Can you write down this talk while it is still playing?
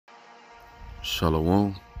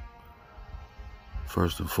Shalom.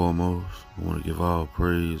 First and foremost, I want to give all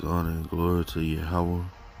praise, honor, and glory to Yahweh,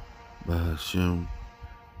 by Hashem,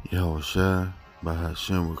 Yahweh Shai, by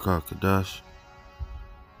Hashem Rakakadash.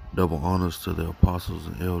 Double honors to the apostles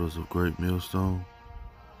and elders of Great Millstone.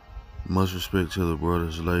 Much respect to the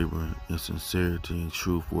brothers laboring in sincerity and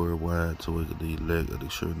truth worldwide to wake the elect of the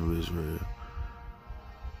children of Israel.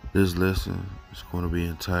 This lesson is going to be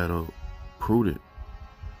entitled Prudent.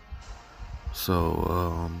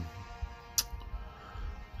 So,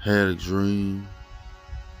 had a dream,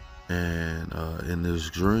 and in this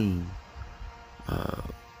dream,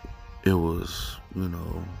 it was,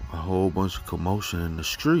 a whole bunch of commotion in the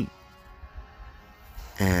street.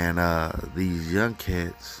 And these young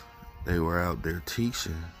cats, they were out there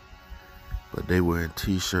teaching, but they were in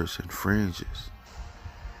t-shirts and fringes.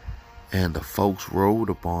 And the folks rode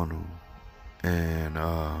up on them and,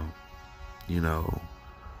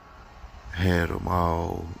 had them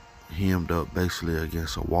all hemmed up basically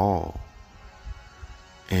against a wall.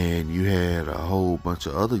 And you had a whole bunch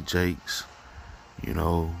of other jakes,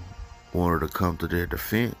 wanted to come to their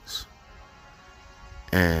defense.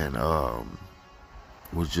 And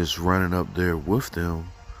was just running up there with them.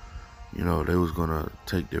 They was gonna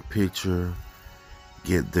take their picture,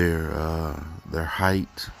 get their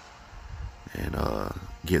height, and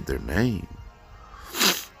get their name.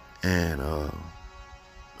 And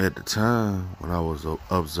at the time when I was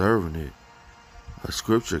observing it, a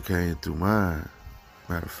scripture came through mind.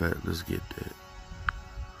 Matter of fact, let's get that.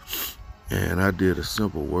 And I did a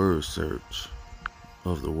simple word search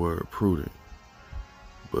of the word prudent.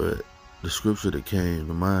 But the scripture that came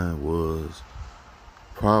to mind was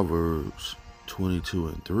Proverbs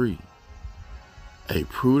 22:3. A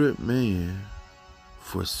prudent man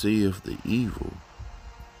foreseeth the evil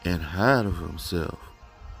and hideth himself,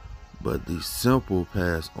 but the simple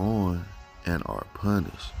pass on and are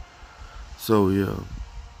punished. So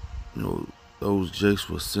those jakes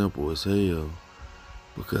were simple as hell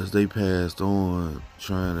because they passed on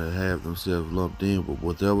trying to have themselves lumped in, but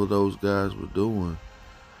whatever those guys were doing,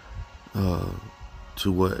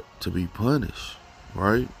 to be punished,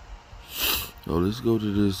 right? So let's go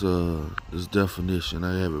to this definition.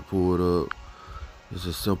 I have it pulled up. It's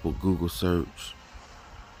a simple Google search.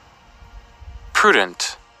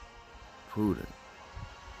 Prudent. Prudent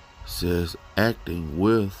says acting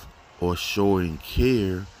with or showing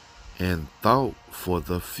care and thought for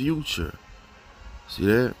the future. See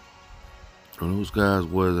that? And those guys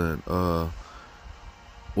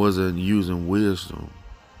wasn't using wisdom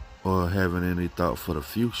or having any thought for the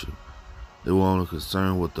future. They were only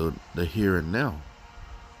concerned with the here and now.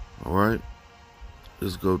 All right,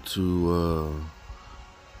 let's go to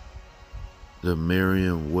the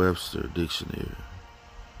Merriam-Webster dictionary.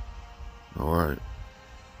 All right,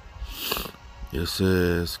 it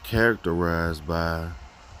says characterized by,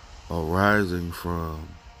 arising from,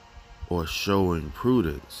 or showing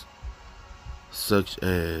prudence, such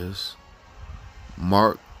as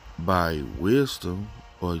marked by wisdom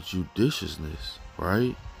or judiciousness,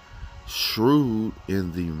 right? Shrewd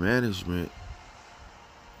in the management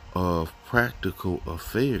of practical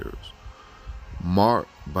affairs, marked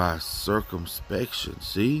by circumspection.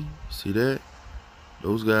 See that?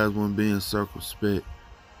 Those guys weren't being circumspect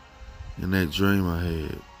in that dream I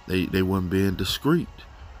had. They weren't being discreet,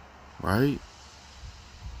 right?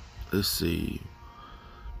 Let's see.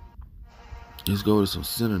 Let's go to some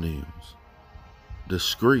synonyms.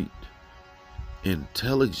 Discreet,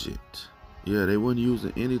 intelligent. Yeah, they weren't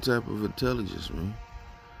using any type of intelligence, man.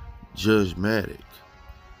 Judgmatic.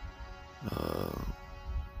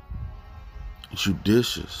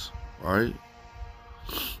 Judicious, right?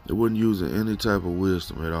 They wasn't using any type of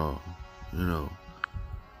wisdom at all,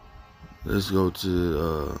 Let's go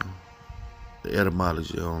to the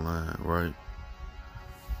etymology online, right?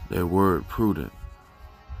 That word prudent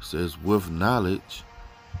says with knowledge,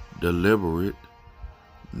 deliberate,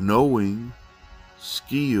 knowing,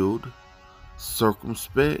 skilled,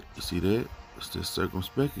 circumspect. You see that? It's the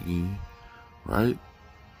circumspect again, right?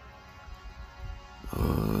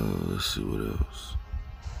 Let's see what else.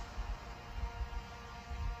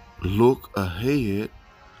 Look ahead,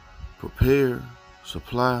 prepare,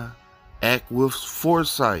 supply, act with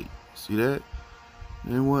foresight. See that?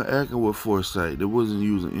 They weren't acting with foresight. They wasn't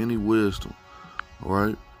using any wisdom. All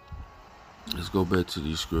right? Let's go back to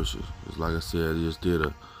these scriptures. Just like I said, I just did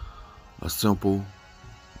a simple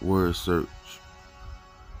word search.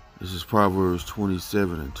 This is Proverbs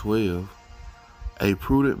 27:12. A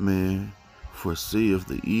prudent man foreseeth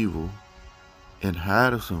the evil and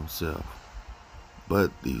hideth himself,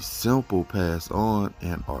 but the simple pass on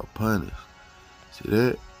and are punished. See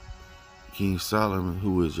that? King Solomon,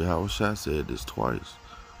 who is Yahushua, said this twice.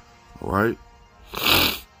 All right.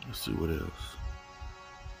 Let's see what else.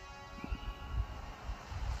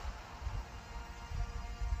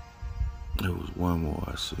 There was one more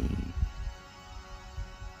I seen.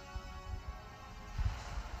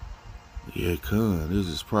 Yeah, this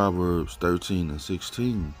is Proverbs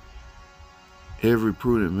 13:16. Every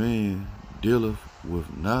prudent man dealeth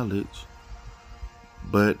with knowledge,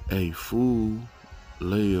 but a fool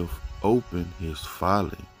layeth open his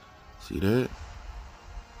folly. See that?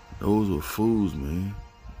 Those were fools, man.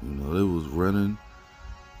 You know, they was running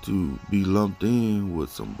to be lumped in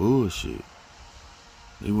with some bullshit.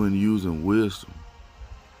 They weren't using wisdom.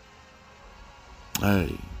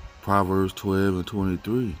 Hey, Proverbs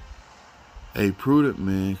 12:23. A prudent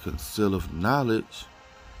man concealeth knowledge,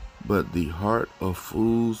 but the heart of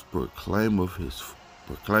fools proclaimeth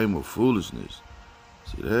foolishness.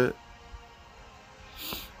 See that?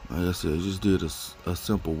 Like I said, I just did a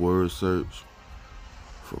simple word search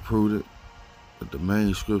for prudent, but the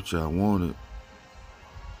main scripture I wanted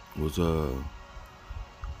was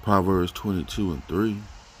Proverbs 22:3.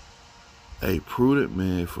 A prudent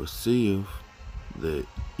man foreseeth the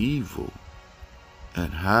evil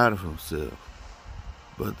and hideth himself,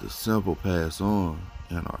 but the simple pass on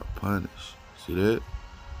and are punished. See that?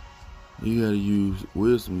 You gotta use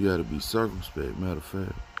wisdom. You gotta be circumspect. Matter of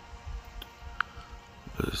fact,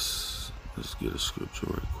 let's get a scripture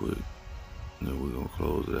right quick, and then we're gonna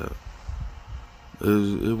close it out.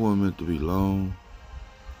 It wasn't meant to be long.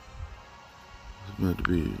 It's meant to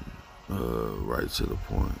be right to the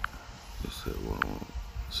point. That's what I want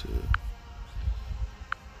to say.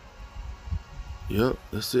 Yep,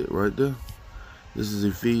 that's it right there. This is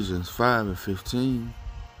Ephesians 5:15.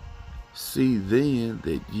 See then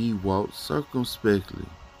that ye walk circumspectly,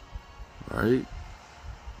 right?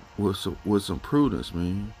 With some prudence,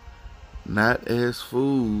 man. Not as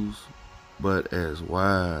fools, but as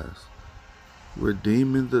wise,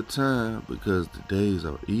 redeeming the time, because the days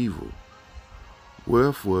are evil.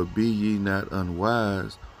 Wherefore be ye not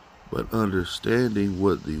unwise, but understanding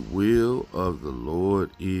what the will of the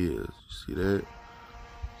Lord is. See that?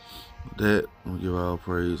 With that, we give all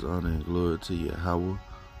praise, honor, and glory to Yahweh,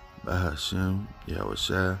 Bahashem,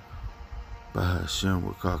 Yahushua, Bahashem,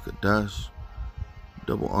 Rakakadash.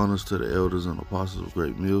 Double honors to the elders and apostles of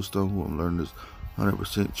Great Millstone, who I'm learning this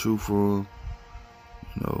 100% truth from,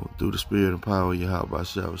 through the spirit and power of Yahweh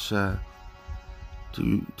Yahushua,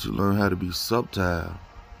 to learn how to be subtle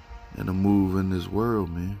and to move in this world,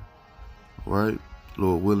 man. All right?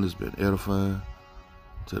 Lord willing, it's been edifying.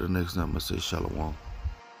 Till the next time, I say shalom.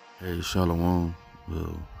 Hey, shalom.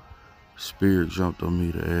 Well, Spirit jumped on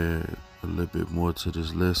me to add a little bit more to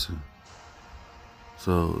this lesson.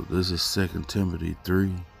 So this is 2 Timothy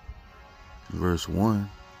 3, verse 1.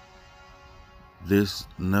 This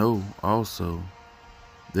know also,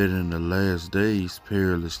 that in the last days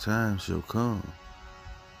perilous times shall come.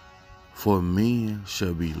 For men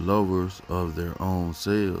shall be lovers of their own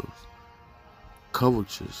selves,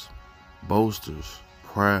 covetous, boasters,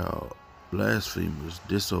 proud, blasphemers,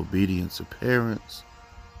 disobedient to parents,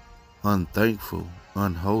 unthankful,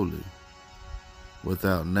 unholy,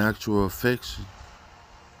 without natural affection,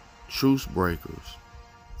 truce breakers,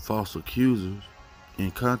 false accusers,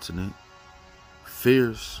 incontinent,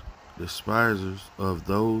 fierce, despisers of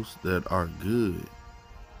those that are good,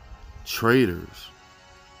 traitors,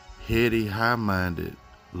 heady, high-minded,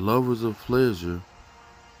 lovers of pleasure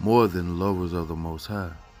more than lovers of the Most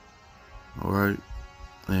High. All right?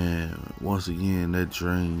 And once again, that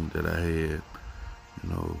dream that I had,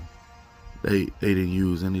 they didn't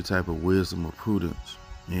use any type of wisdom or prudence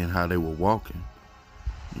in how they were walking.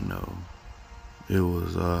 It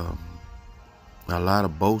was a lot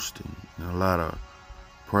of boasting and a lot of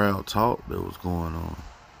proud talk that was going on.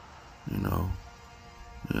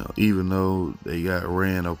 Even though they got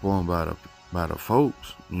ran up on by the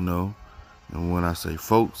folks, and when I say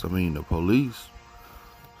folks, I mean the police.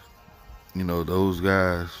 Those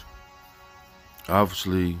guys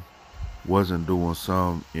obviously wasn't doing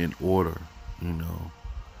some in order,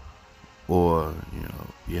 or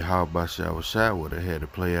Yahweh Shah would have had to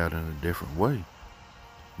play out in a different way,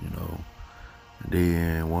 And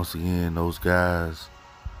then once again, those guys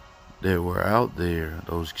that were out there,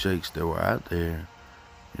 those sheikhs that were out there,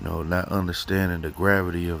 not understanding the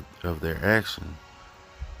gravity of their action,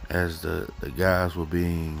 as the guys were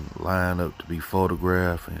being lined up to be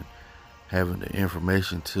photographed and having the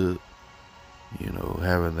information took,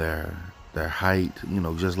 having their height,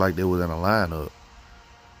 just like they was in a lineup.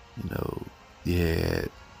 You had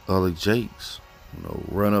other jakes,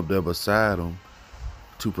 run up there beside them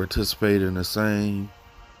to participate in the same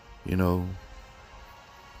you know,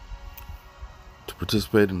 to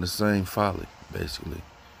participate in the same folly, basically,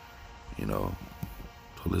 you know.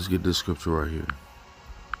 So let's get this scripture right here.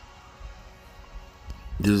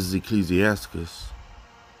 This is Ecclesiasticus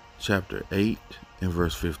chapter 8 and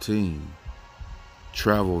verse 15.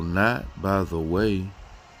 Travel not by the way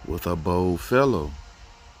with a bold fellow,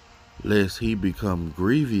 lest he become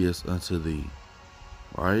grievous unto thee.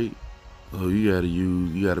 Right? So you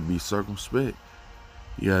gotta be circumspect.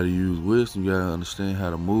 You gotta use wisdom. You gotta understand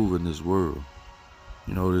how to move in this world.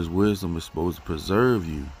 You know, this wisdom is supposed to preserve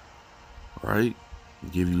you, right?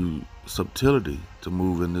 Give you subtlety to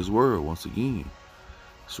move in this world. Once again,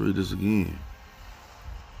 let's read this again.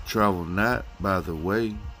 Travel not by the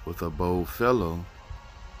way with a bold fellow,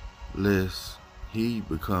 lest he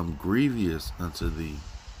become grievous unto thee.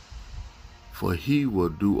 For he will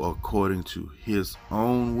do according to his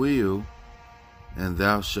own will, and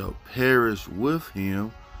thou shalt perish with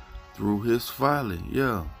him through his folly.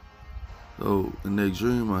 Yeah. So in that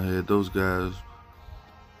dream I had, those guys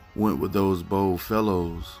went with those bold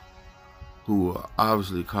fellows who were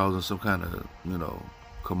obviously causing some kind of,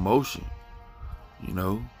 commotion,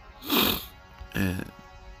 And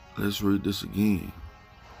let's read this again.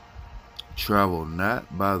 Travel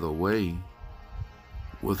not by the way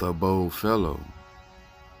with a bold fellow,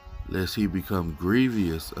 lest he become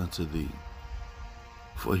grievous unto thee.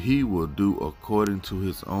 For he will do according to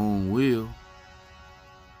his own will,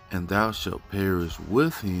 and thou shalt perish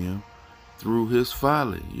with him through his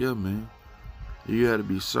folly. Yeah, man. You got to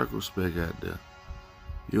be circumspect out there.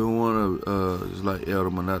 You don't want to, just like Elder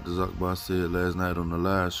Manat Zakbar said last night on the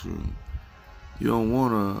live stream, you don't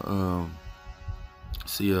want to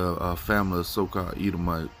see a family of so-called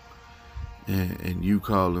Edomite and you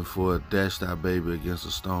calling for a dash thy baby against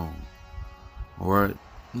a stone. All right?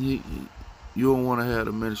 You don't want to have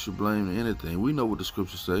the ministry blame anything. We know what the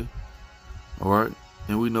scriptures say. All right?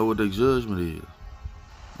 And we know what their judgment is.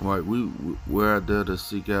 All right? We're out there to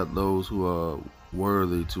seek out those who are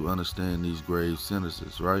worthy to understand these grave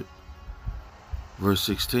sentences, right? Verse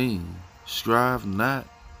 16, strive not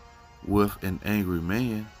with an angry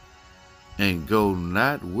man, and go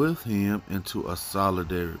not with him into a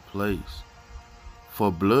solitary place.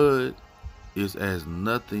 For blood is as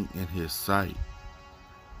nothing in his sight,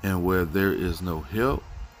 and where there is no help,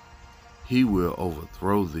 he will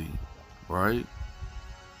overthrow thee, right?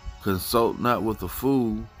 Consult not with a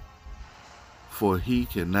fool, for he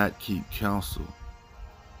cannot keep counsel.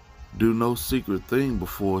 Do no secret thing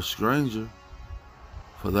before a stranger,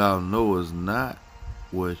 for thou knowest not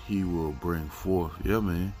what he will bring forth. Yeah,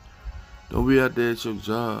 man. Don't be out there at your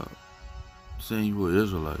job saying you were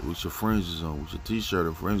Israelite with your fringes on, with your t-shirt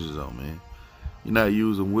and fringes on, man. You're not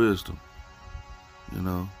using wisdom,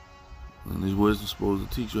 And this wisdom's supposed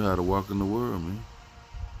to teach you how to walk in the world, man.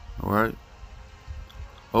 All right?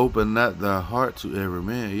 Open not thy heart to every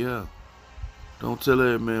man, yeah. Don't tell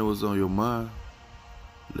every man what's on your mind,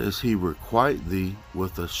 lest he requite thee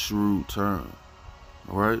with a shrewd turn.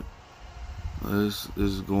 All right? This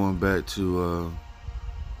is going back to,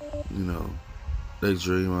 that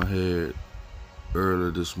dream I had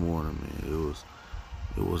earlier this morning, man.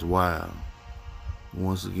 It was wild.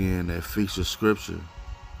 Once again, that feature scripture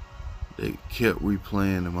that kept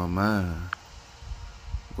replaying in my mind.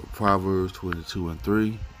 But Proverbs 22 and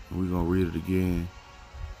 3, and we're going to read it again,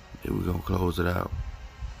 and we're going to close it out.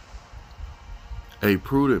 A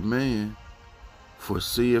prudent man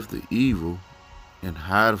foreseeth the evil and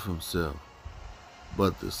hideth himself,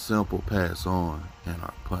 but the simple pass on and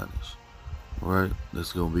are punished. All right,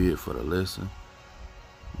 that's going to be it for the lesson.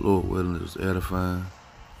 Lord willing, it was edifying.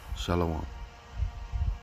 Shalom.